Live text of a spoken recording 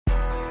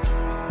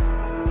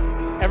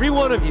every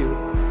one of you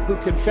who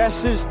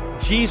confesses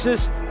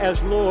Jesus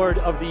as Lord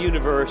of the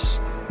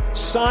universe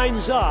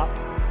signs up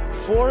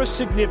for a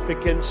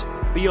significance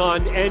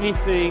beyond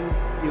anything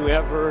you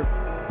ever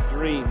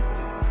dreamed.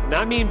 And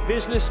I mean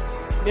business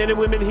men and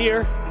women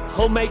here,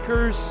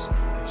 homemakers,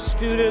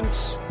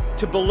 students.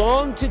 To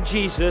belong to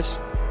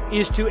Jesus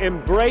is to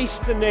embrace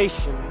the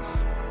nations.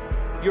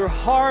 Your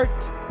heart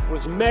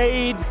was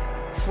made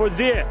for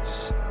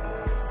this.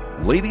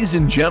 Ladies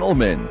and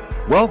gentlemen,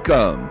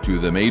 welcome to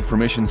the Made for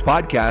Missions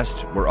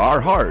podcast, where our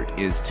heart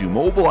is to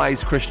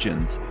mobilize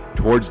Christians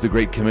towards the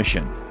Great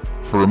Commission.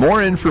 For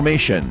more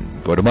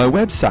information, go to my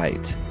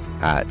website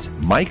at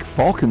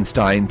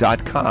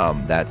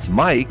MikeFalkenstein.com. That's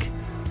Mike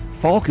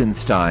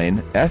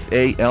Falkenstein,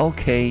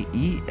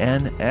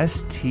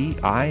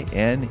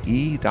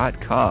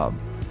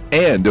 Falkenstein.com.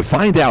 And to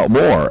find out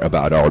more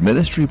about our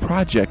ministry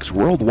projects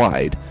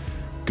worldwide,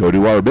 go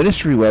to our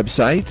ministry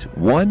website,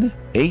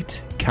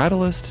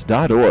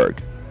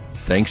 18catalyst.org.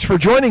 Thanks for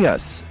joining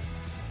us.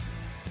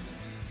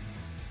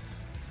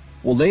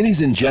 Well, ladies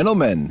and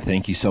gentlemen,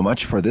 thank you so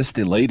much for this,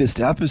 the latest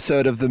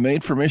episode of the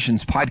Made for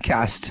Missions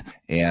podcast.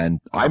 And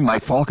I'm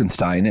Mike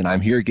Falkenstein, and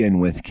I'm here again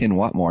with Ken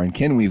Watmore. And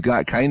Ken, we've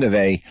got kind of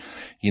a,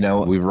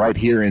 we're right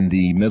here in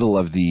the middle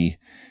of the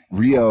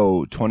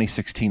Rio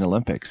 2016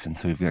 Olympics. And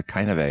so we've got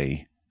kind of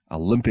a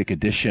Olympic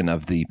edition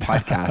of the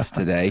podcast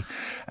today.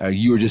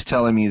 You were just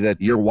telling me that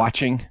you're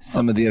watching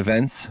some of the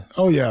events.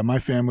 Oh yeah, my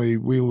family,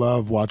 we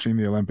love watching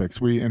the Olympics.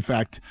 We, in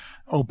fact,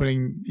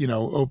 opening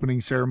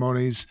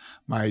ceremonies,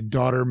 my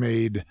daughter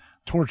made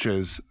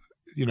torches,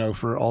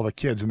 for all the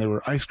kids, and they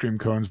were ice cream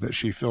cones that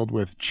she filled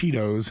with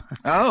Cheetos.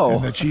 Oh,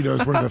 and the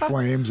Cheetos were the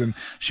flames, and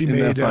she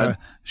made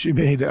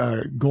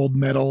gold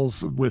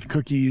medals with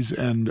cookies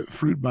and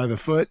fruit by the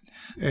foot,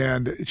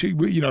 and she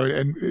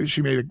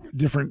made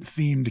different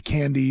themed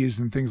candies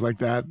and things like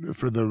that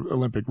for the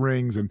Olympic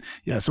rings, and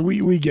yeah, so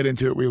we get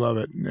into it, we love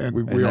it, and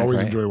we always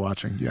enjoy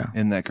watching. Yeah,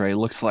 isn't that great? It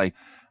looks like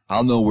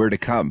I'll know where to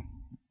come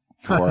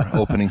for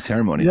opening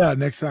ceremony. Yeah,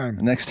 next time.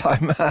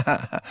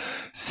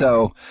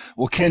 So,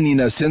 well,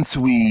 Ken, since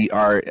we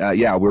are,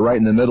 we're right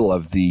in the middle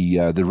of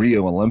the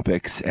Rio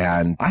Olympics,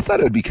 and I thought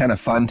it would be kind of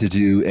fun to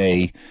do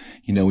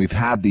we've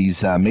had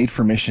these Made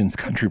for Missions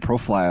country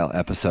profile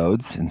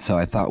episodes, and so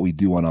I thought we'd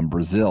do one on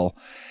Brazil.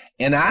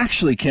 And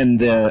actually, Ken,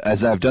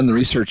 as I've done the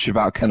research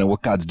about kind of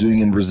what God's doing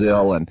in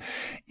Brazil, and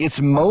it's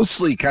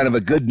mostly kind of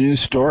a good news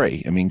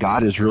story. I mean,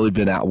 God has really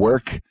been at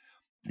work.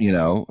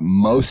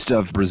 Most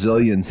of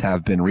Brazilians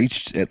have been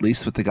reached, at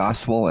least with the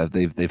gospel.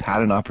 They've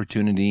had an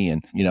opportunity,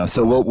 and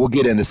so we'll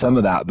get into some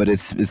of that. But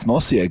it's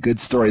mostly a good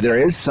story. There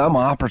is some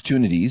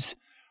opportunities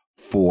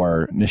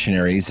for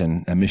missionaries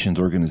and missions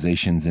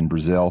organizations in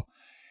Brazil,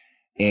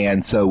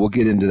 and so we'll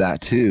get into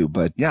that too.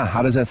 But yeah,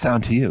 how does that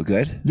sound to you?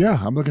 Good?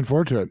 Yeah, I'm looking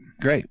forward to it.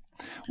 Great.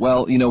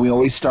 Well, we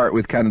always start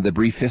with kind of the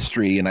brief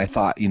history, and I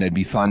thought it'd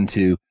be fun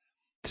to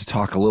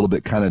talk a little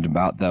bit kind of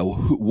about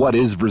what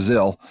is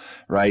Brazil,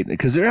 right?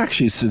 Because there are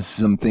actually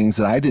some things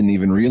that I didn't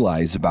even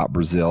realize about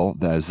Brazil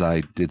as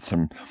I did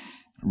some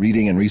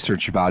reading and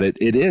research about it.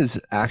 It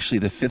is actually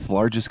the 5th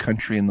largest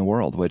country in the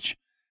world, which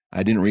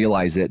I didn't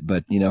realize it,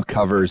 but,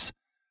 covers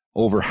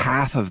over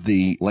half of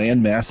the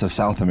landmass of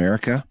South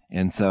America.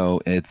 And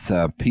so it's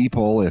a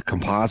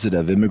composite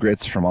of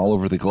immigrants from all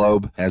over the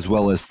globe, as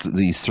well as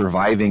the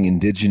surviving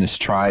indigenous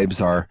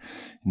tribes are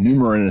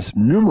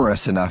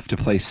numerous enough to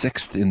place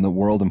 6th in the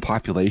world in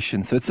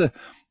population. So it's a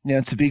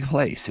big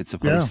place. It's a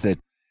place that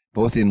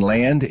both in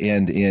land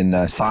and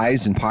in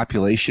size and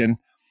population,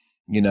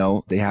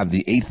 they have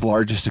the 8th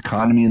largest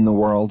economy in the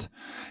world.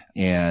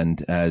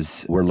 And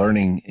as we're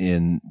learning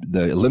in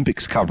the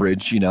Olympics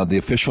coverage, the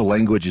official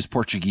language is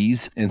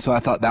Portuguese. And so I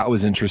thought that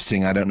was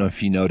interesting. I don't know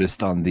if you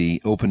noticed on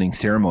the opening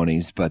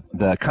ceremonies, but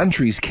the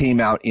countries came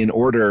out in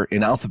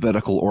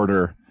alphabetical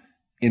order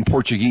in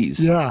Portuguese.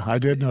 Yeah, I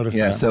did notice that.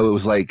 Yeah, so it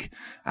was like,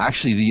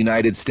 actually the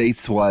United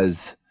States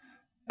was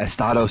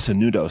Estados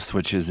Unidos,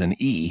 which is an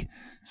E.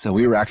 So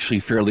we were actually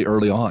fairly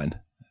early on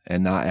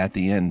and not at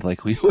the end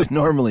like we would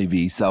normally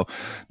be. So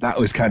that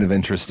was kind of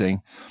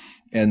interesting.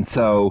 And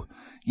so,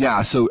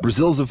 so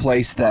Brazil's a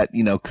place that,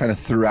 kind of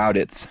throughout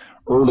its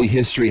early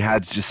history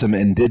had just some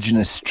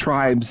indigenous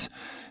tribes.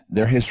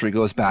 Their history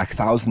goes back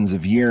thousands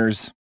of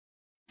years.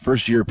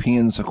 First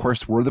Europeans, of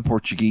course, were the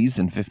Portuguese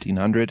in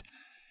 1500.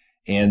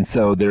 And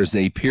so there's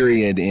a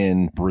period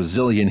in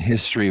Brazilian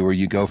history where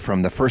you go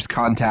from the first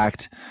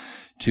contact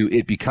to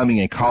it becoming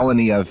a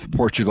colony of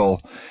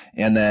Portugal.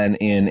 And then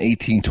in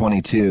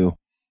 1822,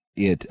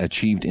 it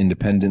achieved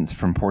independence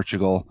from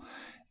Portugal.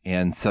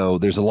 And so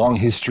there's a long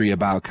history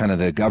about kind of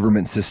the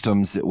government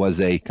systems. It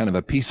was a kind of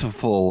a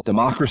peaceful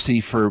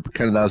democracy for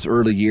kind of those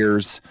early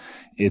years.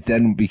 It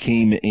then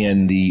became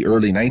in the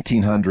early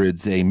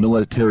 1900s a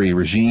military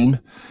regime.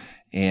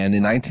 And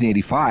in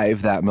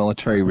 1985, that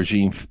military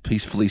regime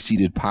peacefully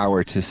ceded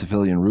power to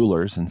civilian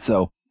rulers. And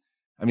so,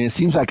 it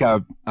seems like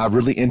a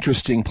really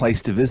interesting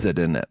place to visit,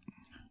 isn't it?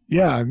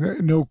 Yeah,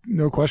 no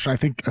question. I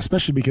think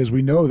especially because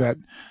we know that,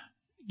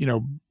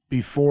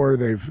 before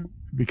they've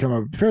become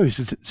a fairly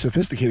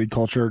sophisticated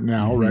culture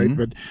now, right?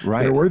 But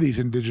there were these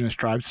indigenous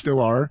tribes, still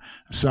are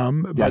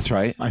some. But that's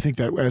right. I think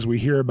that as we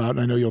hear about,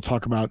 and I know you'll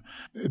talk about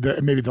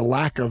maybe the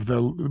lack of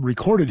the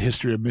recorded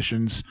history of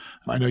missions.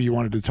 I know you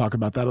wanted to talk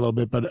about that a little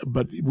bit,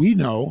 but we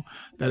know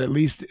that at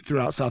least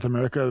throughout South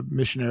America,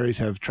 missionaries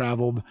have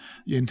traveled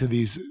into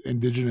these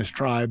indigenous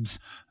tribes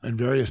in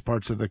various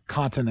parts of the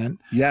continent.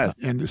 Yeah.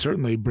 And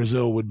certainly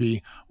Brazil would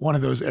be one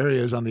of those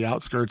areas on the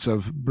outskirts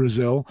of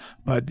Brazil.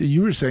 But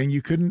you were saying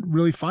you couldn't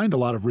really find a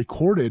lot of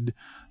recorded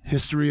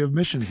history of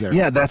missions there.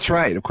 Yeah, that's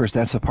right. Of course,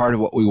 that's a part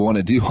of what we want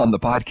to do on the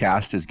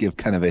podcast is give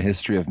kind of a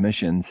history of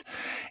missions.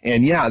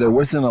 And yeah, there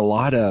wasn't a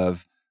lot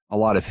of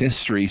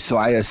history. So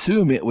I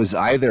assume it was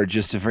either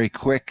just a very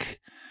quick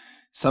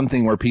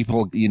something where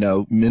people,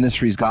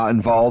 ministries got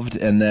involved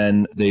and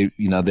then they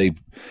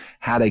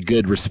had a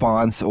good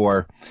response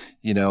or,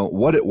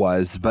 what it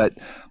was. But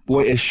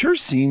boy, it sure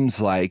seems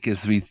like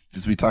as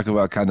we talk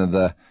about kind of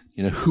the,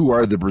 who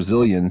are the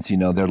Brazilians?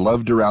 They're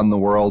loved around the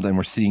world, and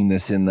we're seeing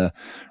this in the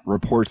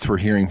reports we're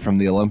hearing from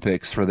the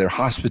Olympics for their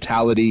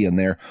hospitality and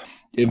their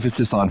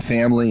emphasis on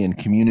family and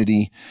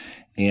community.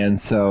 And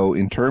so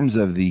in terms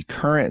of the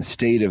current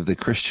state of the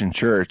Christian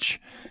church,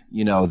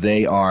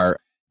 they are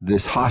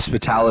this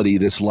hospitality,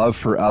 this love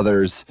for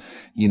others,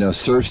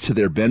 serves to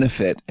their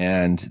benefit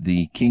and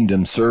the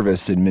kingdom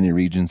service in many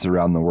regions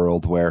around the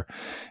world where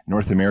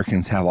North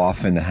Americans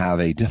often have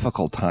a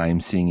difficult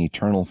time seeing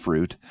eternal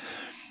fruit.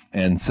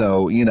 And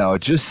so,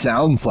 it just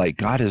sounds like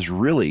God is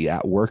really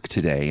at work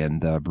today in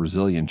the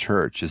Brazilian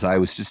church. As I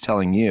was just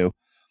telling you,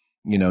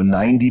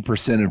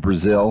 90% of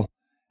Brazil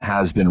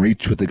has been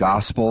reached with the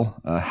gospel,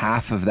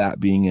 half of that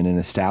being in an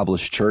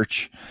established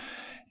church.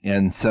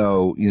 And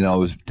so,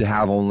 to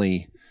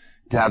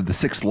have the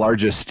sixth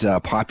largest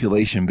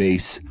population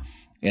base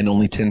and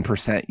only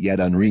 10% yet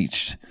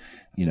unreached,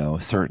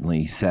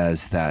 certainly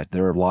says that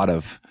there are a lot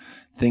of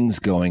things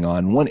going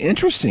on. One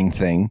interesting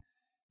thing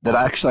that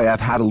actually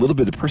I've had a little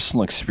bit of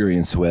personal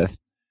experience with,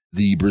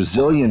 the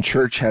Brazilian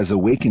church has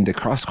awakened to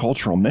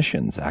cross-cultural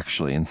missions,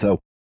 actually, and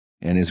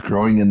is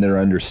growing in their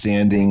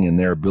understanding and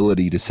their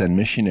ability to send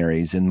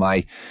missionaries. And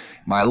my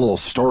little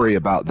story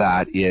about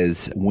that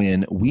is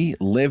when we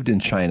lived in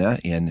China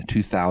in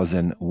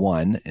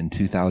 2001 and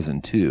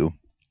 2002,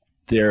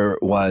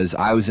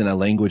 I was in a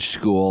language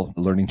school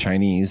learning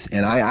Chinese,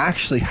 and I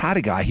actually had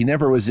a guy, he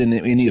never was in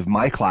any of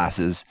my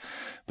classes,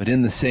 but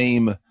in the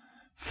same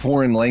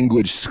foreign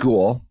language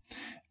school,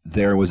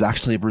 there was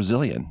actually a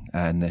Brazilian,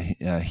 and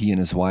he and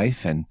his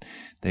wife, and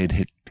they'd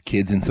hit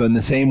kids. And so in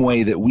the same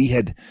way that we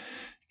had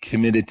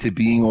committed to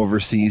being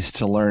overseas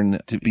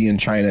to be in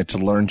China to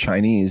learn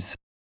Chinese,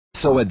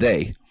 so had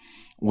they,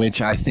 which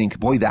I think,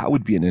 boy, that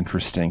would be an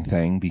interesting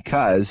thing,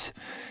 because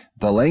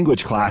the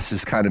language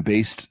classes kind of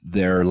based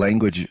their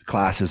language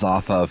classes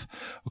off of,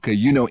 okay,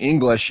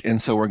 English,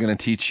 and so we're going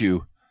to teach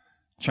you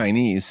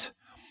Chinese.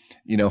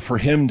 For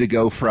him to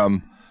go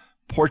from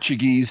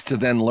Portuguese to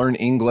then learn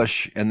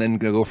English and then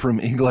go from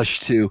English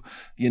to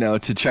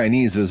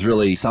Chinese is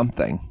really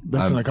something.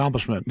 That's an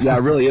accomplishment. Yeah,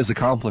 it really is an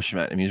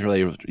accomplishment. I mean,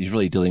 he's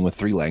really dealing with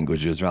 3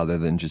 languages rather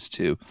than just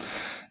 2.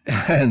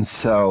 And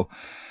so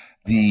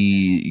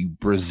the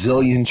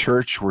Brazilian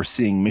church, we're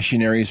seeing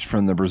missionaries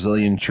from the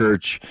Brazilian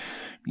church,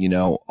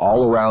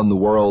 all around the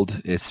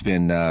world. It's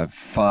been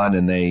fun,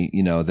 and they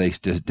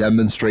just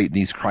demonstrate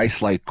these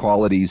Christ-like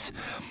qualities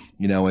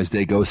as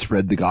they go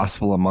spread the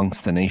gospel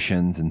amongst the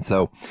nations. And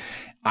so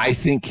I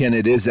think, Ken,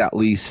 it is at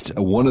least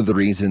one of the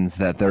reasons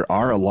that there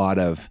are a lot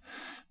of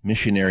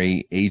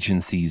missionary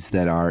agencies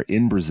that are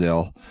in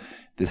Brazil,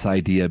 this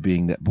idea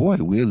being that, boy,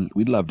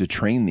 we'd love to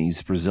train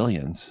these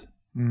Brazilians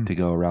to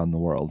go around the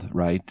world,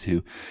 right?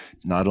 To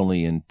not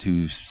only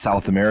into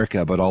South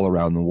America, but all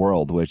around the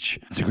world, which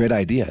is a great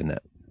idea, isn't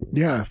it?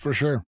 Yeah, for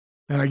sure.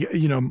 And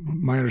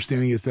my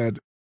understanding is that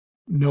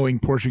knowing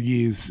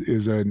Portuguese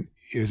is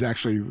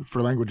actually,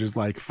 for languages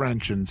like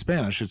French and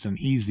Spanish, it's an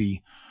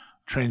easy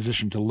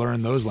transition to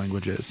learn those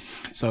languages.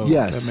 So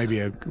yes, that may be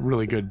a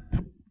really good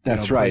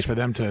place for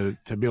them to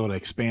be able to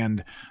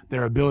expand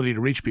their ability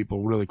to reach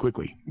people really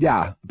quickly.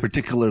 Yeah,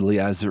 particularly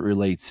as it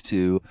relates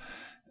to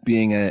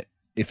being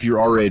if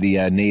you're already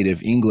a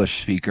native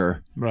English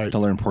speaker, right, to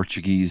learn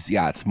Portuguese,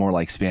 it's more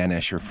like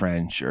Spanish or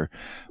French or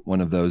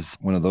one of those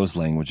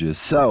languages.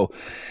 So,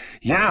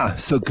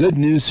 so good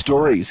news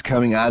stories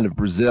coming out of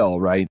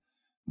Brazil, right?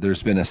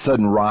 There's been a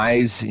sudden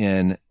rise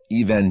in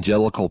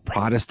evangelical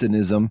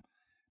Protestantism.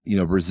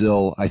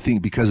 Brazil, I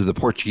think because of the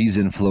Portuguese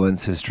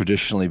influence, has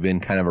traditionally been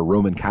kind of a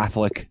Roman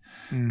Catholic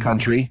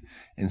country.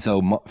 And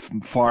so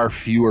far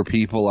fewer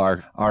people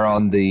are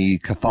on the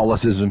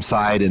Catholicism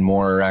side and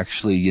more are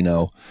actually,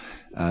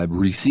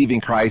 receiving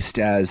Christ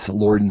as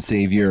Lord and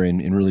Savior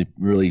and really,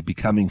 really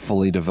becoming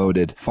fully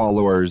devoted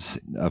followers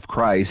of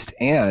Christ.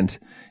 And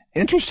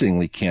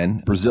interestingly,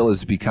 Ken, Brazil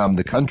has become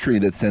the country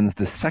that sends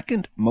the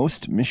second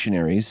most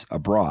missionaries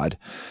abroad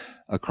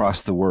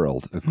across the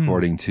world,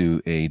 according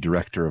to a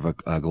director of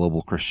a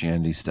global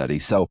Christianity study.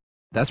 So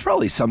that's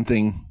probably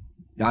something,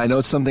 I know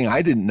it's something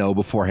I didn't know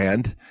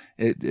beforehand.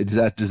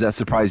 Does that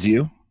surprise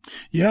you?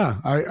 Yeah,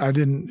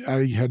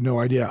 I had no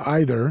idea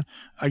either.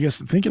 I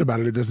guess thinking about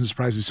it, it doesn't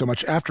surprise me so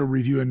much after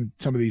reviewing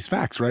some of these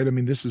facts, right? I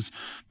mean,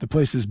 the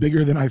place is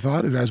bigger than I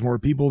thought. It has more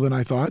people than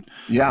I thought.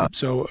 Yeah.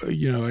 So,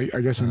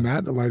 I guess in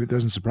that light, it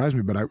doesn't surprise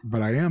me,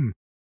 but I am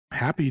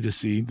happy to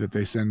see that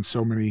they send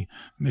so many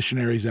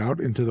missionaries out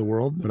into the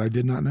world that I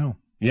did not know.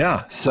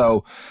 Yeah.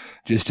 So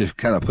just to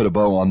kind of put a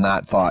bow on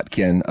that thought,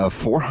 Ken, of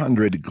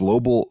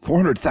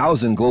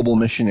 400,000 global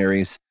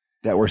missionaries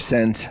that were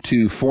sent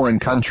to foreign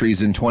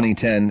countries in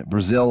 2010,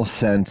 Brazil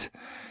sent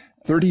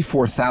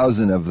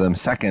 34,000 of them,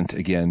 second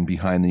again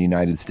behind the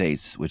United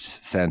States, which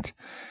sent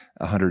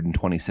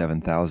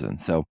 127,000.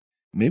 So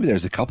maybe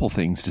there's a couple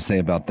things to say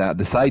about that.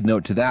 The side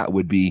note to that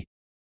would be,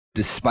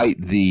 despite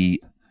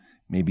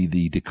maybe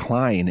the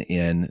decline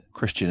in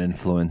Christian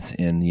influence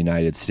in the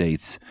United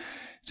States,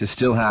 to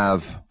still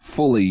have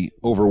fully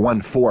over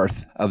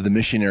 1/4 of the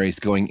missionaries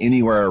going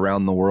anywhere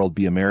around the world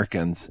be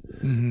Americans,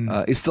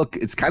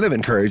 it's kind of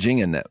encouraging,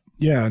 isn't it?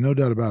 Yeah, no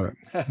doubt about it.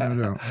 No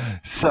doubt.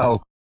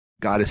 So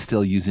God is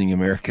still using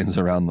Americans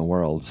around the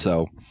world.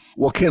 So,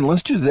 well, Ken,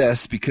 let's do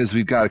this because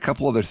we've got a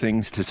couple other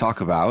things to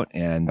talk about.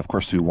 And of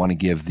course, we want to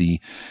give the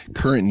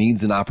current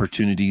needs and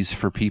opportunities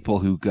for people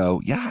who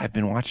go, yeah, I've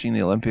been watching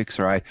the Olympics,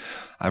 or I've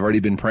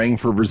already been praying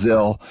for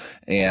Brazil,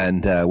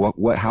 and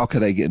how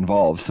could I get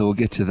involved? So we'll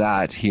get to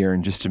that here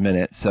in just a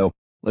minute. So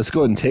let's go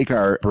ahead and take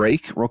our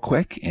break real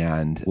quick,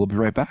 and we'll be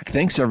right back.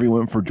 Thanks,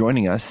 everyone, for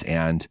joining us,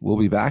 and we'll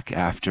be back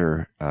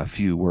after a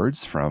few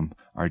words from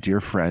our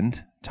dear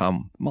friend,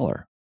 Tom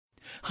Muller.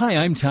 Hi,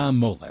 I'm Tom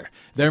Muller.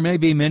 There may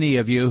be many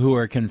of you who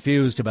are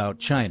confused about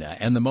China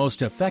and the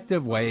most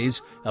effective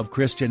ways of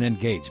Christian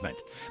engagement.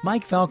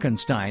 Mike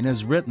Falkenstein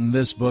has written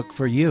this book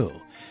for you.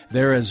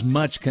 There is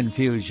much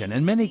confusion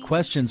and many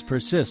questions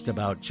persist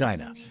about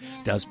China.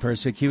 Does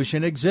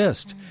persecution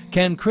exist?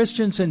 Can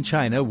Christians in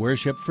China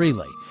worship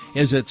freely?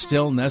 Is it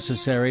still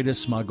necessary to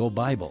smuggle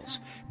Bibles?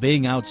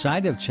 Being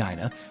outside of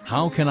China,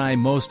 how can I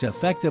most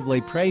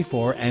effectively pray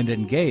for and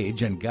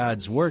engage in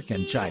God's work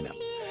in China?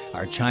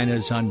 Are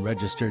China's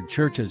unregistered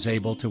churches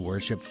able to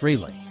worship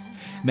freely?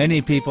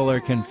 Many people are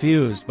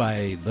confused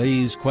by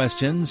these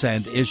questions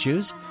and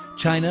issues.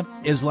 China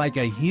is like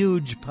a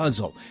huge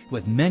puzzle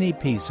with many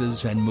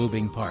pieces and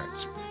moving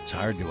parts. It's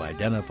hard to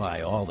identify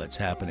all that's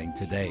happening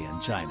today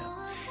in China.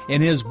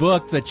 In his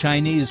book, The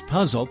Chinese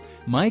Puzzle,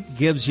 Mike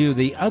gives you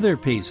the other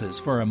pieces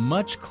for a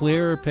much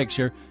clearer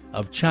picture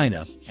of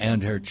China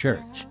and her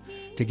church.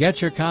 To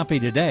get your copy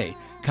today,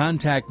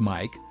 contact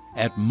Mike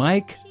at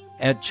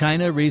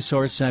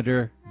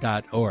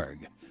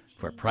chinaresourcecenter.org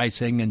for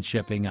pricing and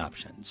shipping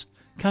options.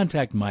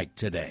 Contact Mike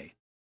today.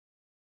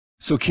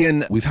 So,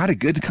 Ken, we've had a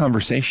good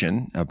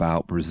conversation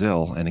about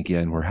Brazil, and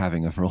again, we're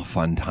having a real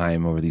fun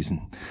time over these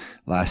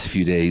last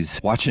few days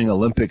watching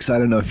Olympics. I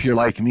don't know if you're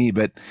like me,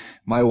 but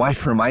my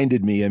wife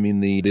reminded me,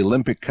 the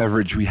Olympic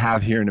coverage we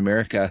have here in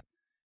America,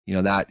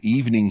 that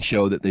evening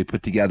show that they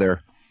put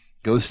together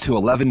goes to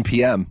 11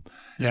 p.m.,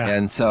 yeah.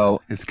 And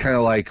so it's kind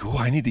of like,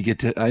 I need to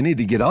get on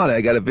it. I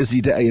got a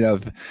busy day.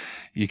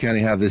 You kind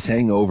of have this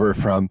hangover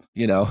from,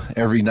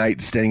 every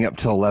night staying up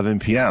till 11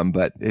 p.m.,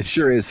 but it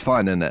sure is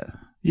fun, isn't it?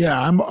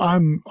 Yeah.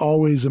 I'm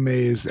always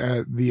amazed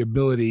at the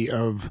ability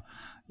of,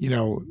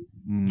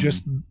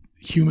 just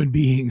human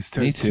beings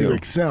to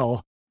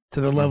excel to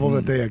the level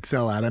that they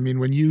excel at.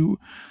 When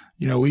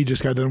we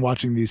just got done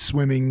watching these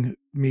swimming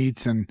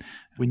meets, and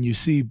when you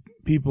see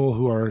people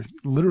who are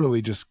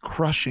literally just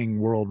crushing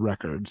world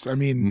records,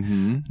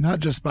 not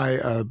just by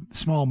a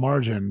small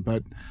margin,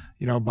 but,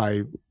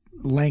 by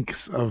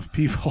lengths of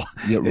people.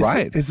 Yeah,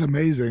 right. It's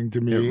amazing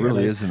to me. It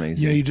really is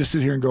amazing. You just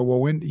sit here and go, well,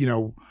 when,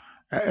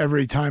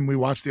 every time we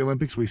watch the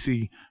Olympics, we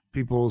see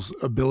people's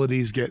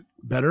abilities get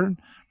better.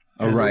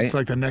 Oh, right. It's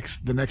like the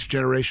next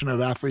generation of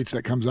athletes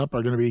that comes up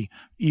are going to be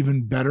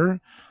even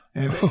better.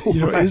 And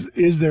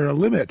is there a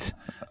limit?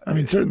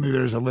 Certainly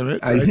there's a limit.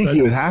 I think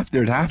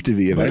there'd have to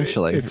be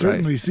eventually. It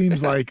certainly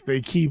seems like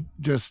they keep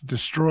just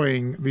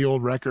destroying the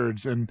old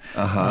records and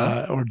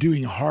or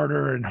doing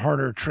harder and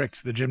harder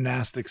tricks, the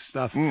gymnastics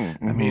stuff.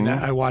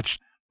 I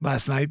watched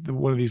last night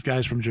one of these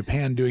guys from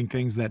Japan doing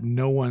things that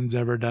no one's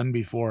ever done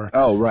before.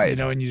 Oh, right.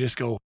 And you just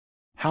go,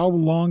 how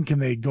long can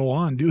they go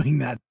on doing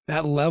that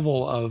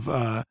level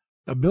of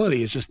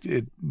ability?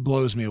 It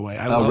blows me away.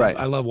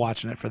 I love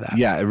watching it for that.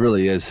 Yeah, it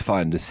really is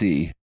fun to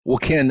see. Well,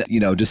 Ken,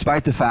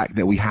 despite the fact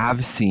that we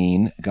have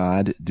seen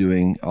God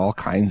doing all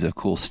kinds of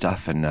cool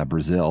stuff in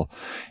Brazil,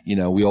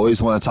 we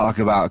always want to talk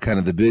about kind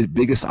of the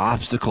biggest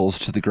obstacles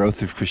to the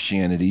growth of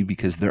Christianity,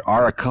 because there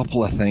are a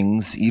couple of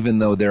things, even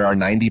though there are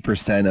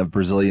 90% of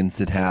Brazilians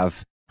that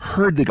have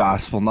heard the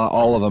gospel, not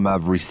all of them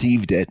have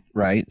received it,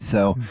 right?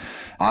 So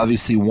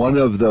obviously one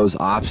of those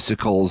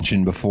obstacles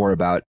mentioned before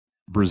about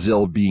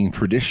Brazil being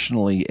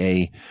traditionally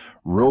a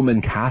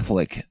Roman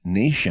Catholic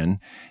nation.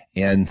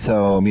 And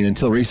so,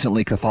 until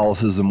recently,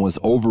 Catholicism was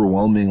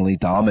overwhelmingly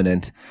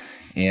dominant,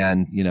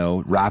 and,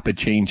 rapid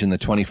change in the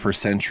 21st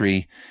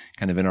century,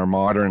 kind of in our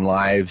modern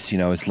lives,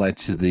 has led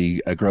to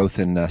the growth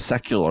in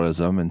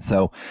secularism. And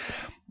so,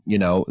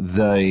 so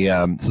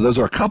those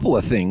are a couple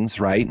of things,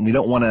 right? And we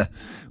don't want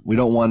we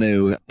don't want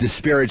to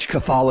disparage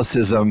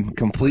Catholicism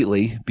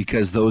completely,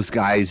 because those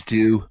guys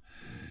do,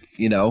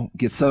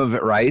 get some of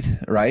it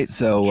right?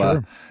 So,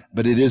 sure.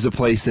 But it is a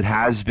place that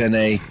has been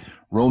a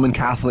Roman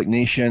Catholic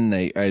nation.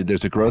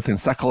 There's a growth in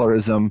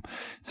secularism.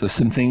 So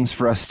some things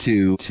for us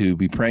to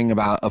be praying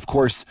about. Of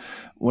course,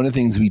 one of the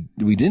things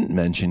we didn't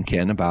mention,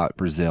 Ken, about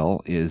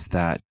Brazil is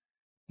that,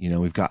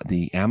 we've got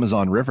the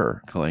Amazon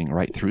River going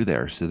right through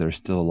there. So there's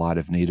still a lot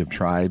of native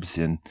tribes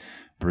in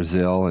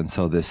Brazil. And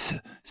so this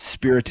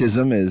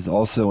Spiritism is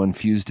also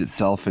infused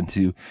itself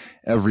into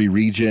every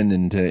region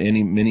and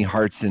to many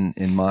hearts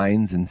and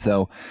minds. And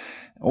so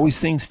always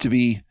things to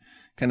be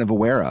kind of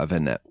aware of,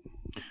 isn't it?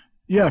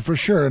 Yeah, for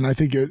sure. And I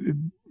think,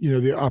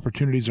 the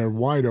opportunities are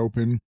wide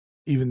open.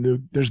 Even though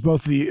there's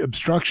both the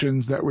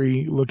obstructions that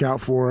we look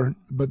out for,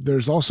 but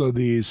there's also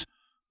these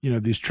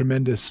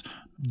tremendous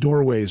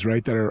doorways,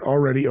 right, that are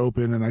already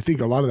open. And I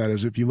think a lot of that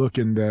is if you look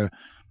in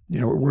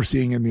what we're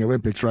seeing in the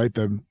Olympics, right?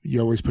 You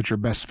always put your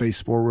best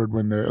face forward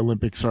when the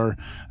Olympics are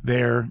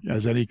there,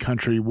 as any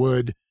country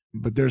would.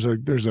 But there's a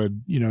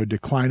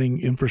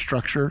declining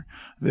infrastructure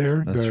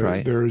there. That's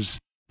right. There's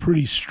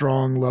pretty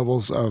strong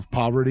levels of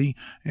poverty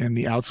in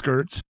the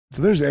outskirts.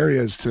 So there's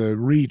areas to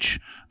reach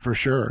for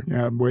sure,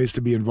 ways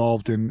to be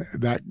involved in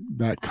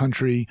that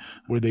country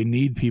where they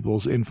need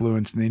people's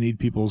influence and they need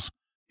people's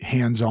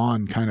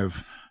hands-on kind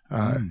of,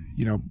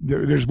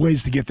 there's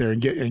ways to get there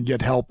and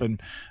get help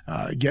and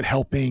get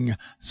helping.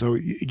 So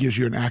it gives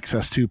you an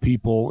access to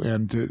people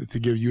and to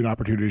give you an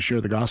opportunity to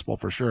share the gospel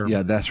for sure.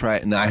 Yeah, that's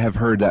right. And I have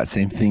heard that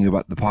same thing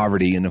about the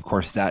poverty. And of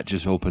course that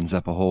just opens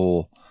up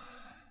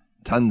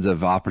tons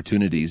of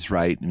opportunities,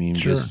 right? I mean,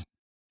 sure. Just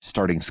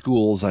starting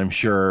schools, I'm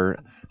sure,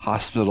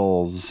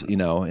 hospitals,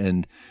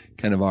 and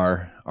kind of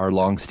our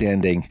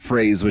longstanding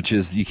phrase, which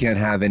is you can't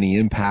have any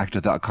impact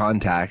without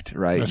contact,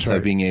 right? That's so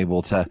right. being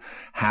able to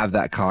have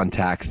that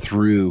contact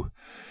through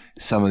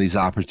some of these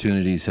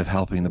opportunities of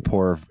helping the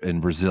poor in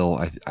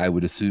Brazil, I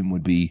would assume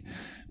would be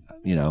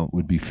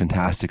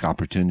fantastic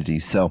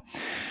opportunities.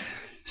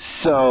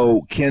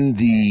 So Ken,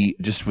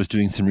 just was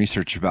doing some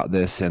research about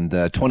this, and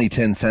the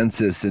 2010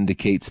 census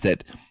indicates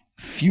that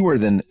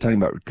talking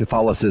about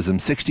Catholicism,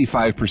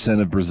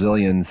 65% of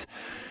Brazilians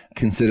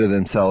consider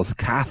themselves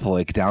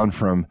Catholic, down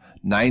from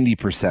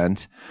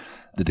 90%.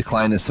 The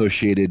decline is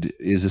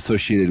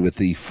associated with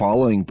the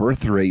following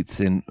birth rates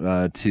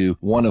to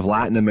one of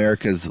Latin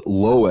America's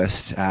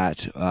lowest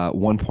at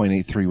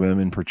 1.83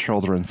 women per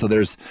children. So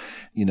there's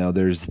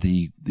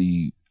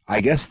the I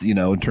guess,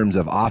 in terms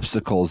of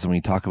obstacles, when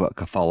we talk about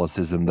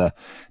Catholicism,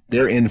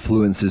 their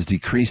influence is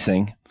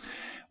decreasing,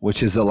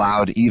 which has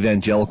allowed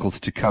evangelicals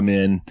to come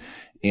in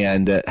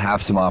and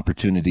have some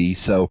opportunity.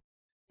 So,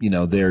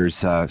 there's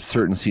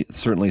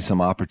certainly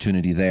some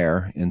opportunity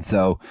there. And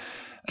so,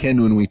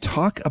 Ken, when we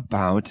talk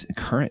about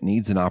current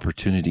needs and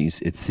opportunities,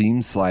 it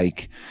seems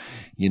like,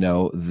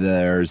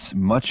 there's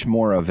much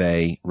more of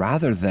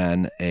rather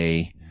than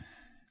a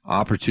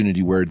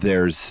opportunity where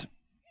there's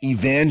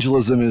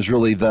evangelism is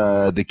really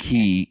the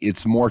key.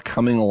 It's more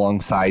coming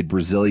alongside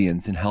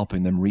Brazilians and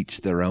helping them reach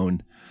their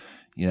own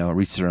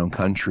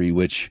country,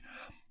 which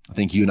I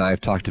think you and I have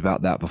talked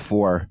about that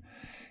before.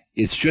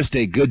 It's just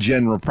a good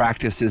general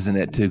practice, isn't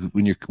it, to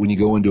when you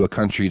go into a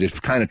country to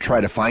kind of try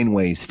to find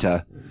ways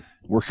to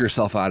work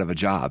yourself out of a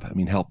job. I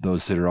mean, help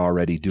those that are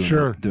already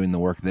doing the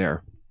work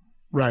there.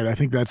 Right. I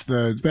think that's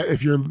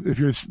if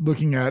you're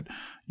looking at,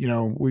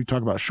 we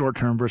talk about short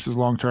term versus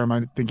long term.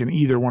 I think in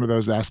either one of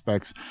those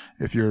aspects,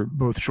 if you're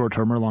both short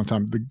term or long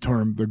term,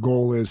 the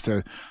goal is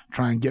to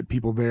try and get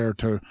people there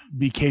to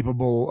be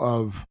capable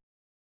of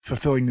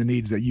fulfilling the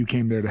needs that you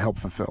came there to help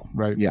fulfill.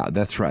 Right. Yeah,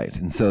 that's right.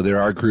 And so there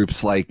are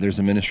groups there's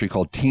a ministry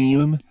called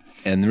Team,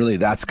 and really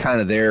that's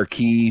kind of their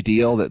key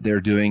deal that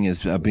they're doing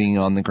is being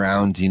on the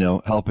ground,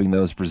 helping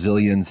those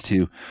Brazilians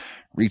to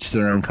reach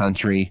their own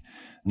country.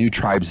 New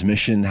Tribes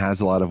Mission has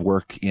a lot of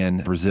work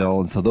in Brazil.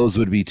 And so those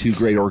would be two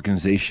great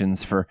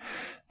organizations for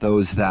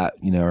those that,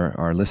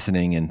 are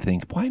listening and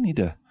think, boy, I need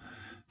to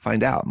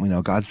find out.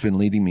 God's been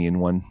leading me in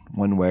one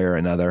way or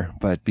another.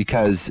 But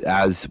because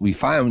as I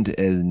found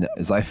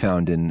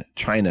in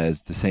China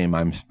is the same,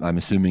 I'm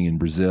assuming in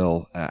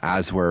Brazil,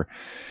 as we're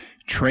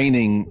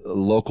training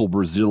local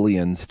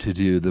Brazilians to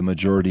do the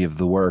majority of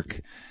the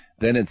work,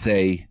 then it's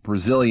a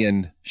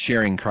Brazilian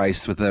sharing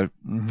Christ with a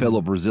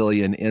fellow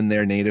Brazilian in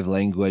their native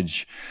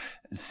language,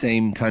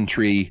 same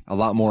country, a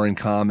lot more in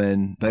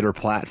common, better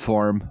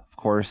platform. Of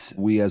course,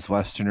 we as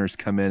Westerners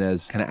come in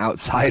as kind of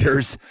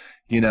outsiders,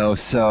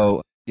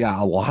 so yeah,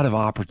 a lot of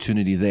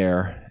opportunity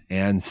there.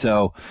 And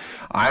so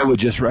I would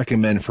just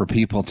recommend for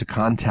people to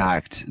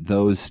contact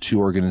those two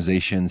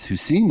organizations who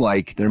seem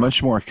like they're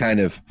much more kind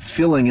of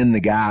filling in the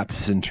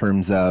gaps in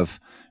terms of,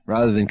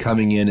 rather than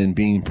coming in and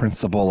being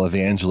principal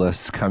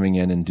evangelists, coming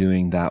in and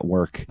doing that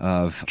work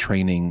of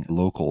training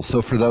locals.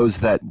 So for those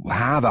that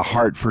have a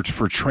heart for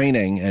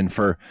training and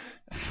for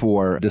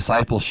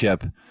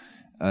discipleship,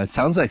 it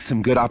sounds like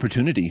some good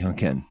opportunity, huh,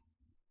 Ken?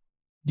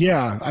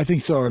 Yeah, I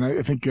think so. And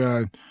I think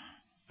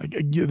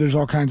there's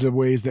all kinds of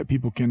ways that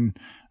people can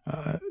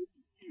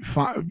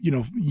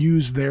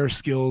use their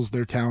skills,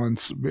 their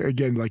talents.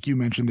 Again, like you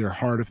mentioned, their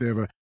heart. If they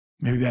have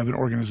maybe they have an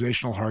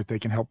organizational heart, they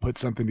can help put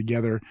something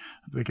together.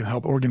 They can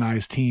help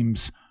organize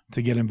teams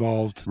to get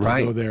involved, to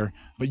go there.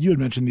 But you had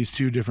mentioned these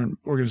two different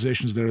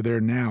organizations that are there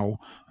now.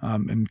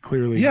 And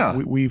clearly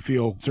we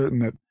feel certain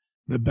that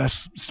the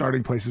best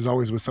starting place is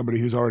always with somebody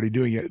who's already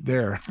doing it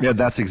there. Yeah,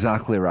 that's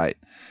exactly right.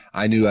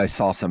 I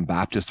saw some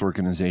Baptist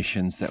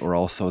organizations that were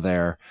also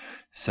there.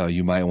 So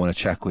you might want to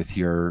check with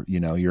your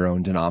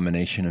own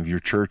denomination of your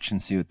church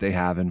and see what they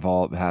have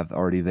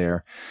already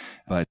there.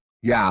 But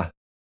yeah,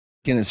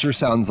 again, it sure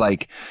sounds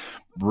like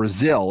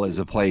Brazil is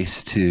a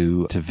place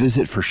to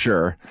visit for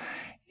sure.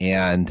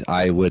 And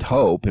I would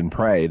hope and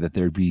pray that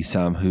there'd be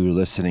some who are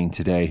listening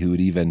today who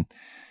would even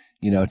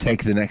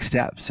take the next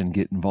steps and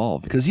get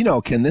involved. Because,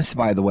 Ken, this,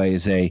 by the way,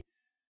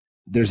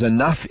 there's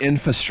enough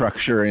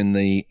infrastructure in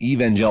the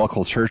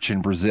evangelical church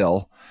in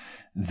Brazil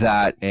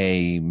that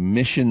a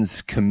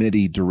missions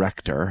committee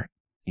director,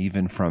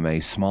 even from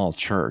a small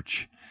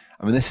church,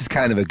 this is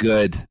kind of a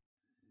good,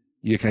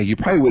 you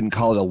probably wouldn't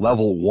call it a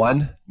level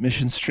 1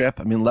 missions trip.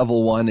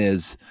 Level 1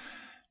 is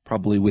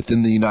probably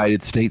within the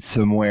United States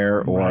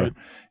somewhere, or, right,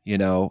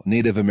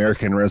 Native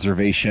American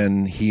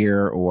reservation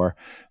here,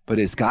 but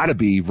it's got to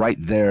be right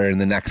there in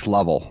the next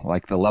level,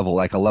 like a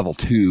level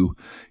 2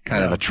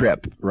 kind of a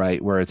trip,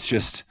 right? Where it's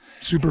just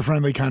super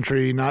friendly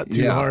country, not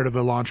too hard of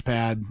a launch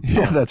pad.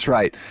 Yeah, that's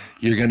right.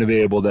 You're going to be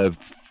able to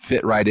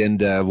fit right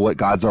into what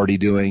God's already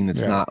doing.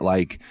 It's not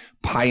like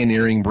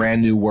pioneering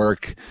brand new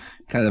work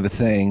kind of a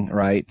thing,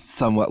 right?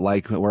 Somewhat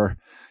like what we're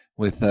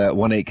with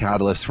 1-8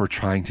 Catalyst we're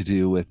trying to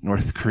do with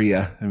North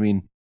Korea.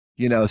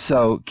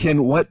 So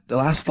Ken, what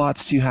last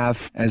thoughts do you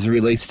have as it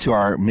relates to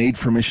our Made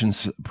for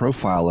Missions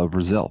profile of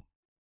Brazil?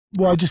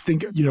 Well, I just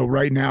think,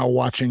 right now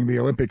watching the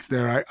Olympics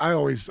there,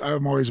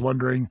 I'm always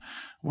wondering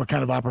what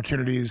kind of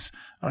opportunities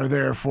are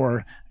there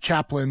for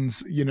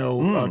chaplains,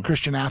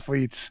 Christian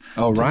athletes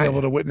to be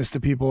able to witness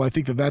to people. I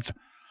think that's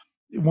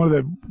one of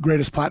the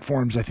greatest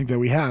platforms I think that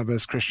we have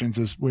as Christians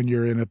is when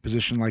you're in a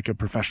position like a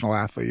professional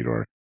athlete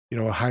or,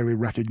 a highly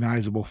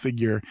recognizable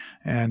figure.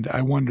 And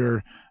I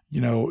wonder,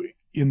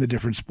 in the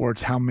different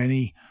sports, how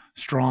many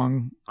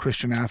strong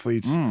Christian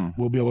athletes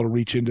will be able to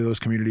reach into those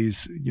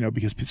communities,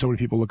 because so many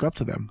people look up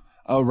to them.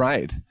 Oh,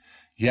 right.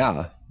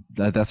 Yeah,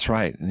 that's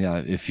right.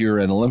 Yeah. If you're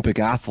an Olympic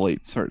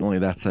athlete, certainly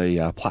that's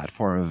a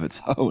platform of its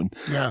own.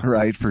 Yeah.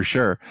 Right. For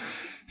sure.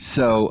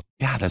 So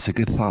yeah, that's a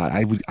good thought.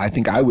 I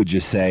think I would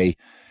just say,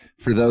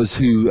 for those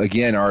who,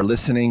 again, are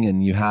listening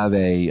and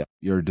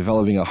you're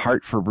developing a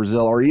heart for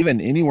Brazil or even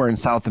anywhere in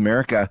South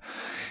America,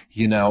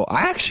 I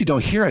actually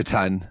don't hear a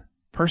ton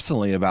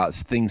personally about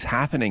things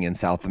happening in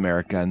South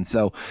America. And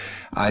so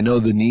I know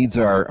the needs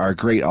are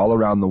great all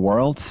around the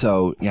world.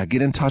 So yeah,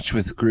 get in touch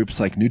with groups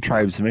like New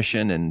Tribes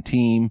Mission and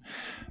Team.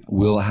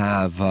 We'll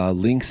have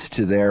links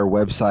to their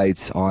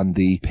websites on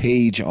the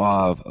page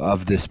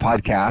of this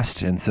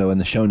podcast. And so in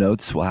the show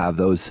notes, we'll have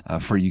those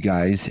for you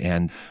guys.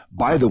 And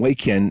by the way,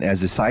 Ken,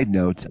 as a side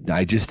note,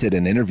 I just did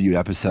an interview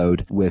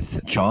episode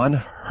with John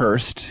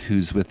Hurst,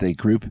 who's with a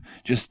group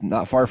just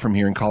not far from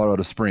here in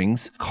Colorado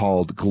Springs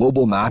called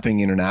Global Mapping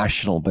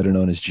International, better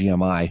known as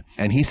GMI.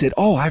 And he said,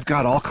 I've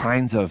got all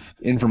kinds of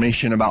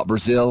information about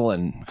Brazil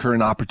and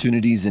current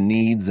opportunities and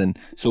needs. And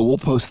so we'll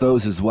post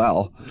those as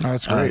well. Oh,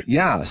 that's great.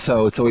 Yeah.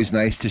 So it's always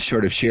nice to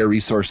sort of share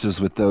resources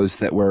with those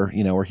that we're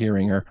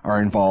hearing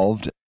are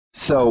involved.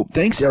 So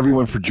thanks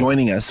everyone for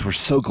joining us. We're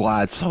so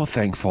glad, so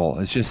thankful.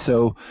 It's just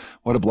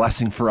what a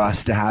blessing for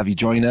us to have you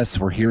join us.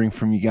 We're hearing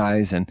from you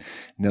guys and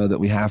know that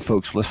we have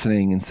folks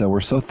listening. And so we're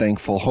so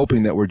thankful,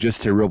 hoping that we're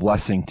just a real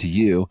blessing to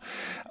you.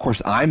 Of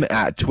course, I'm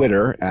at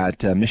Twitter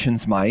at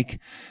Missions Mike.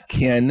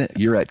 Ken,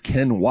 you're at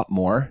Ken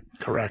Whatmore.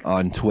 Correct.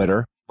 On Twitter.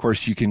 Of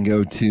course, you can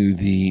go to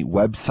the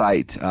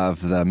website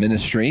of the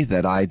ministry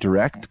that I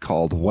direct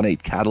called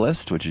 1-8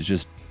 Catalyst, which is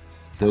just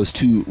those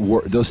two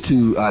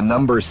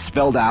numbers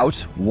spelled out,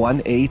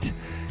 1-8,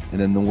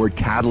 and then the word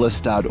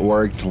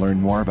catalyst.org to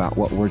learn more about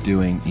what we're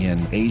doing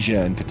in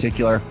Asia in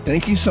particular.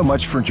 Thank you so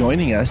much for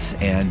joining us,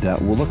 and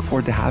we'll look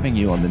forward to having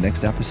you on the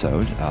next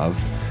episode of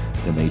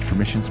the Made for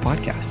Missions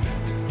podcast.